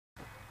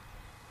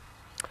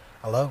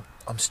Hello,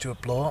 I'm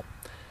Stuart Bloor,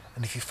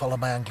 and if you follow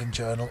my angling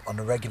journal on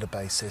a regular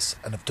basis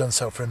and have done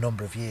so for a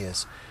number of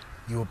years,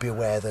 you will be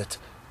aware that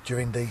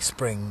during the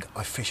spring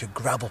I fish a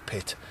gravel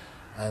pit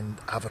and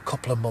have a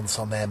couple of months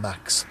on there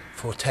max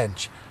for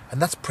tench,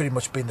 and that's pretty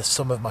much been the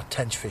sum of my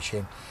tench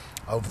fishing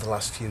over the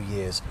last few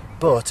years.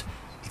 But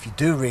if you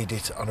do read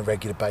it on a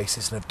regular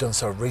basis and have done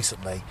so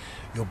recently,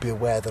 you'll be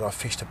aware that I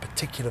fished a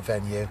particular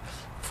venue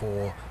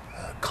for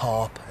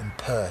carp and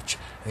perch,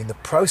 and in the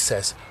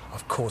process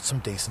I've caught some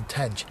decent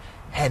tench.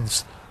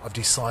 Hence I've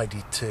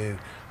decided to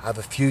have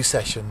a few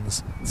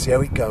sessions, see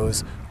how it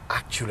goes,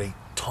 actually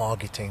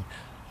targeting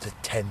the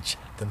tench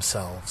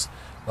themselves.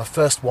 My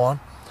first one,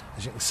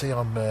 as you can see,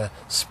 I'm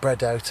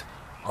spread out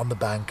on the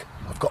bank.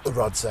 I've got the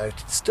rods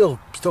out. It's still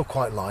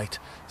quite light,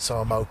 so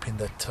I'm hoping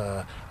that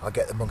I'll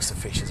get amongst the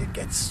fish as it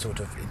gets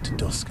sort of into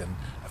dusk and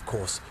of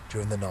course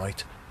during the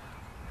night.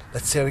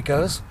 Let's see how it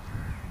goes.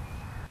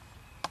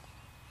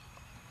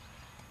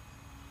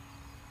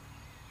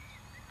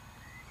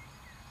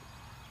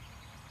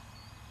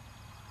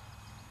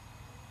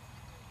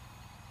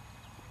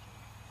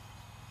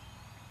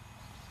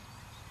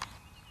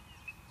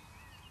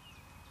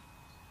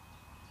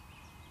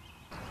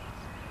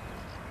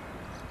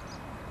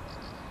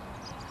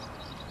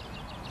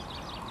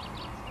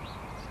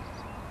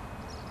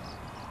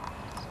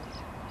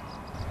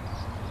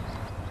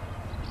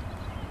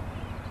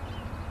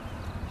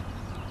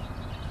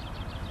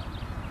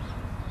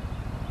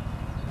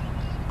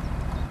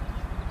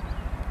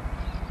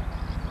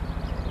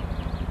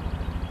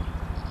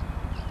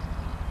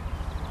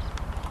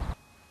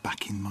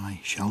 Back in my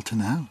shelter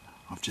now.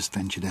 I've just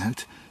ventured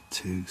out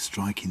to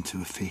strike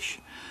into a fish.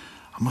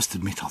 I must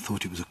admit I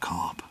thought it was a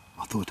carp.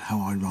 I thought,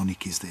 how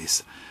ironic is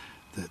this,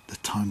 that the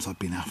times I've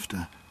been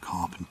after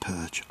carp and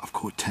perch I've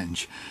caught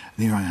tench,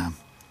 and here I am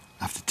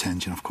after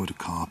tench and I've caught a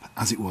carp.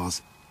 As it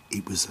was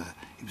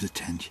a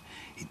tench.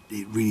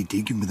 It really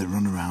did give me the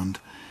run around.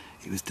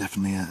 It was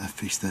definitely a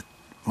fish that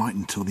right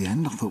until the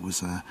end I thought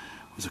was a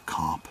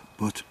carp,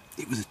 but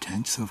it was a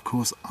tench, so of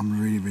course I'm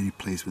really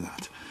pleased with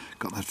that.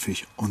 Got that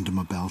fish under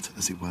my belt,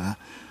 as it were.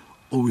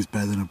 Always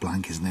better than a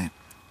blank, isn't it?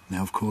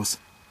 Now of course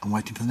I'm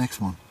waiting for the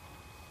next one.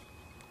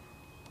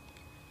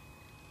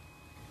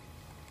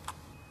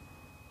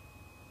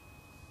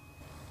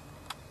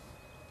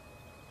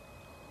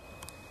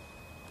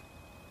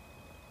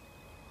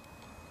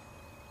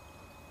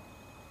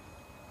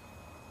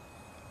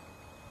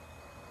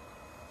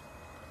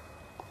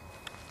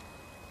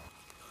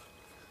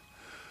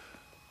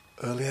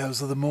 Early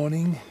hours of the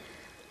morning,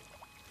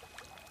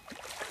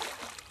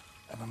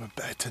 and I'm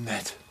about to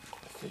net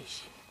a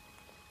fish.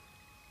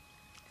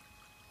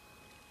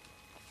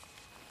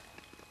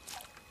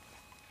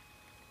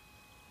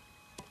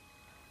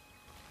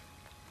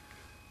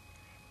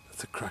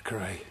 That's a cracker,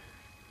 eh?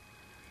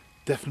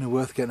 Definitely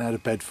worth getting out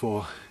of bed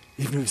for,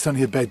 even if it's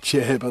only a bed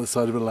chair by the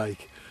side of a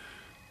lake.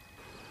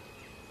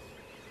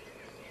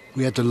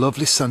 We had a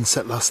lovely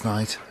sunset last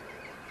night,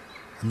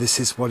 and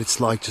this is what it's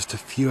like just a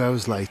few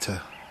hours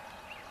later.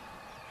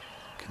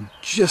 Can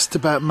just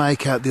about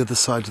make out the other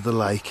side of the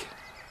lake.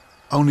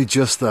 Only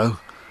just though.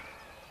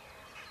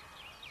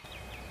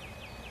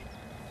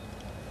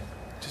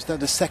 Just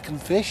had a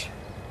second fish,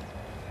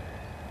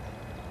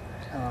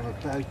 and I'm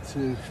about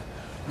to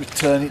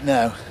return it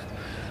now.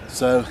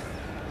 So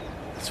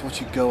let's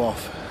watch it go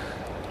off.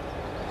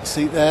 You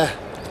see it there?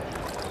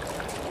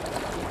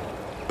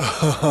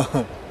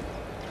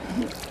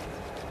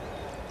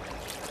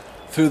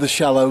 Through the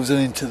shallows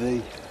and into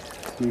the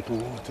deeper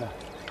water.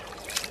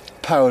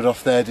 Powered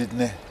off there, didn't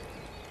it?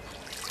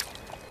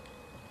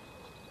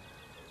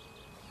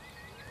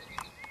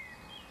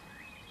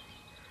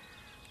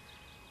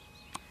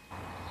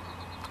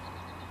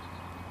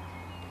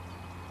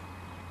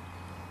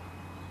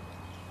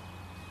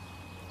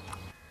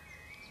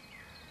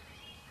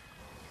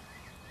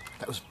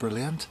 That was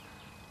brilliant.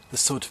 The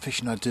sort of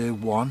fishing I do,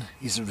 one,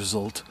 is a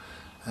result,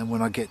 and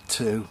when I get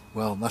two,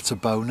 well, that's a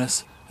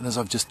bonus. And as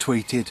I've just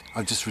tweeted,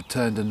 I've just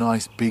returned a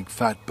nice big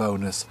fat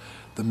bonus.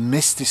 The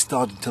mist is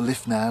starting to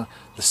lift now.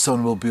 The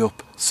sun will be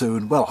up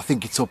soon. Well, I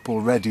think it's up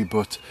already,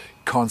 but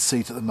can't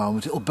see it at the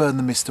moment. It'll burn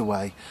the mist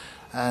away.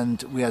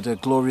 And we had a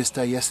glorious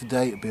day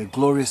yesterday. It'll be a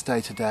glorious day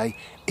today.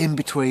 In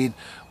between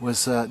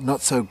was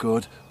not so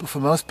good. But for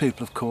most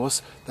people, of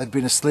course, they've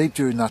been asleep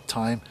during that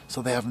time,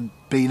 so they haven't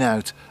been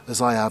out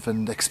as I have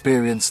and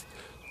experienced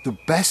the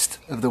best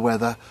of the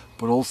weather,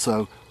 but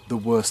also the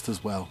worst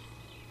as well.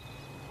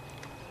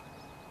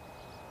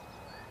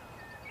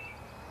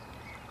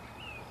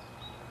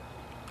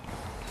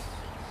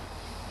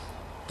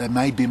 They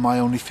may be my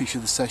only fish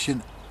of the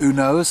session, who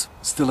knows,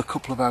 still a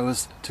couple of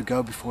hours to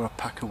go before I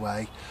pack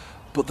away.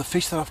 But the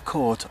fish that I've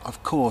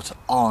caught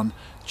on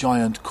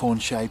giant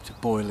corn-shaped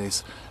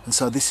boilies. And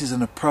so this is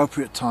an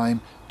appropriate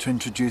time to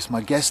introduce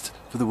my guest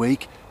for the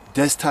week,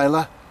 Des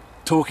Taylor,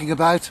 talking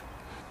about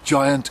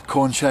giant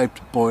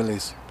corn-shaped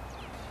boilies.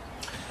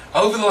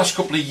 Over the last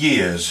couple of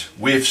years,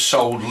 we've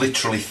sold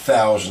literally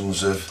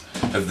thousands of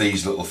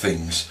these little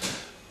things.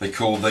 They're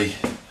called the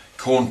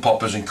corn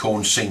poppers and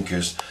corn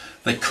sinkers.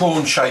 They're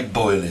corn-shaped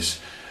boilies.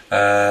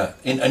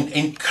 An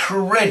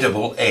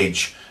incredible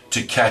edge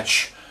to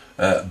catch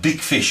big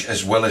fish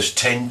as well as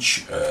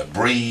tench,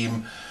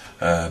 bream,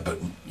 but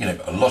you know,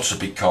 lots of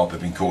big carp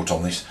have been caught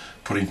on this,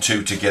 putting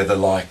two together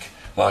like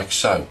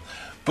so.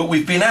 But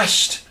we've been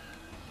asked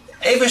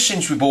ever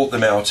since we bought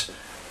them out,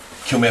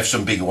 can we have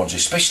some bigger ones,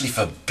 especially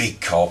for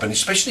big carp and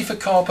especially for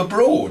carp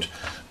abroad.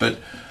 But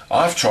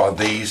I've tried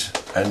these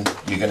and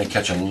you're going to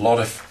catch a lot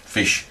of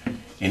fish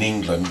in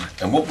England,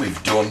 and what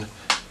we've done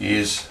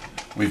is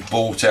we've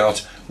bought out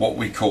what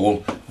we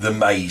call the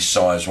maize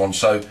size one.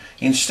 So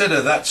instead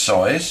of that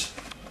size,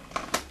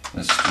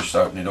 let's just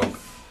open it up,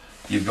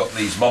 you've got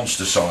these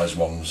monster size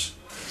ones,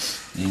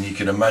 and you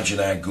can imagine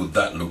how good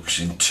that looks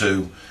in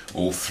 2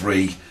 or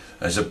 3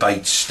 as a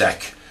bait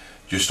stack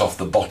just off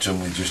the bottom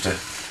with just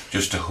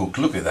a hook.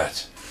 Look at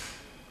that,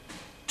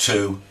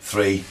 2,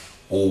 3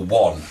 or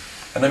 1.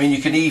 And I mean,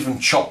 you can even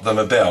chop them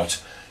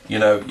about, you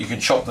know, you can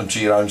chop them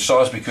to your own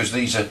size, because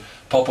these are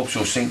pop-ups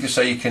or sinkers,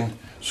 so you can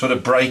sort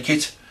of break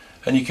it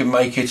and you can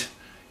make it,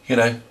 you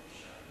know,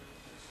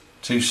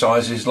 2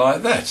 sizes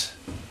like that.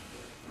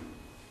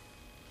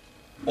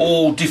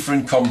 All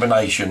different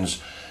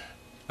combinations,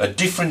 a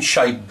different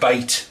shaped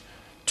bait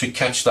to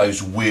catch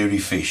those weary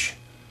fish.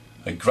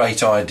 A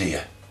great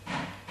idea.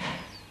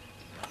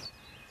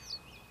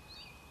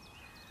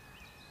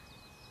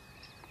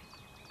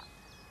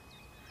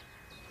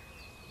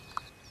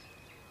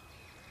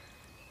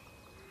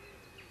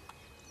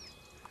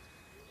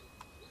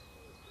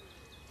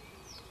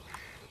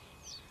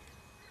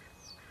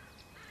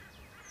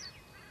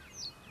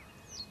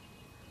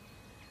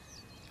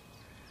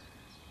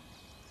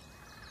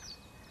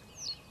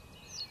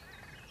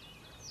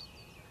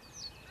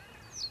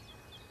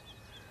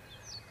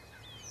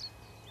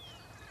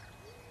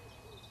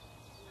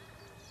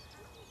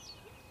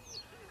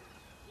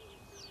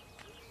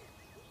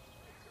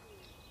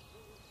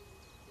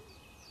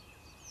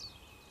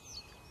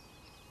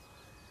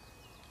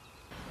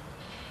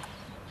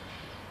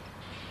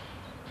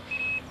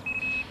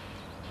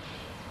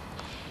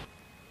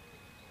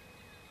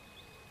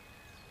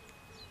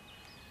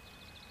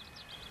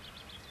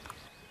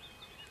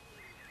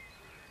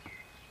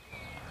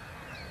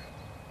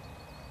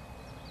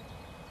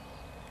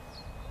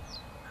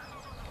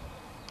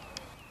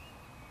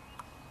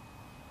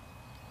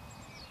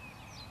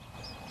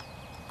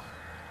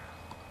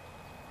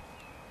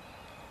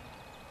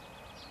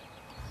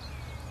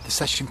 The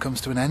session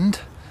comes to an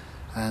end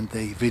and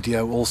the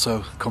video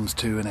also comes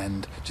to an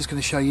end. Just going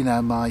to show you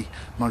now my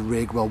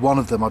rig. Well, one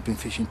of them, I've been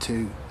fishing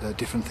 2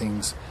 different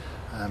things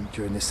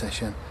during this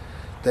session.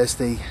 There's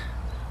the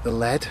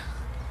lead,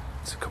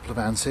 it's a couple of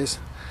ounces.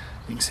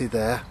 You can see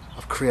there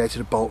I've created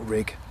a bolt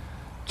rig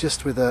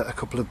just with a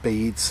couple of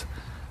beads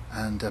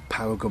and a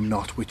power gum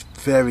knot, which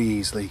very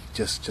easily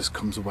just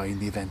comes away in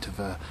the event of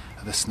a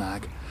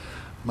snag.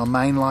 My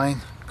main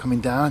line coming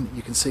down,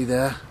 you can see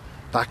there,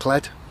 back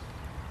lead.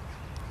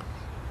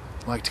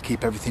 I like to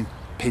keep everything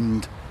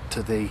pinned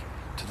to the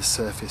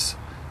surface,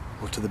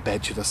 or to the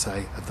bed should I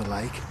say, of the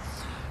lake.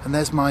 And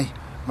there's my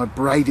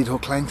braided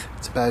hook length.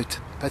 It's about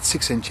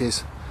 6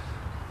 inches,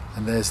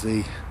 and there's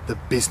the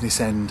business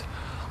end.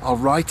 I'll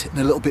write in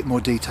a little bit more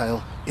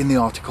detail in the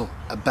article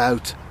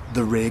about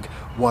the rig,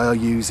 why I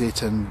use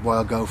it and why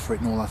I go for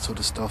it and all that sort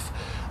of stuff.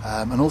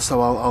 And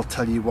also I'll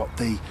tell you what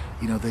the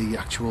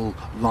actual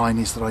line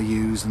is that I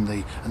use, and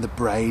the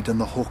braid and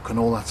the hook and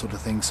all that sort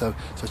of thing. So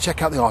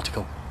check out the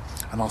article,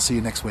 and I'll see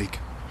you next week.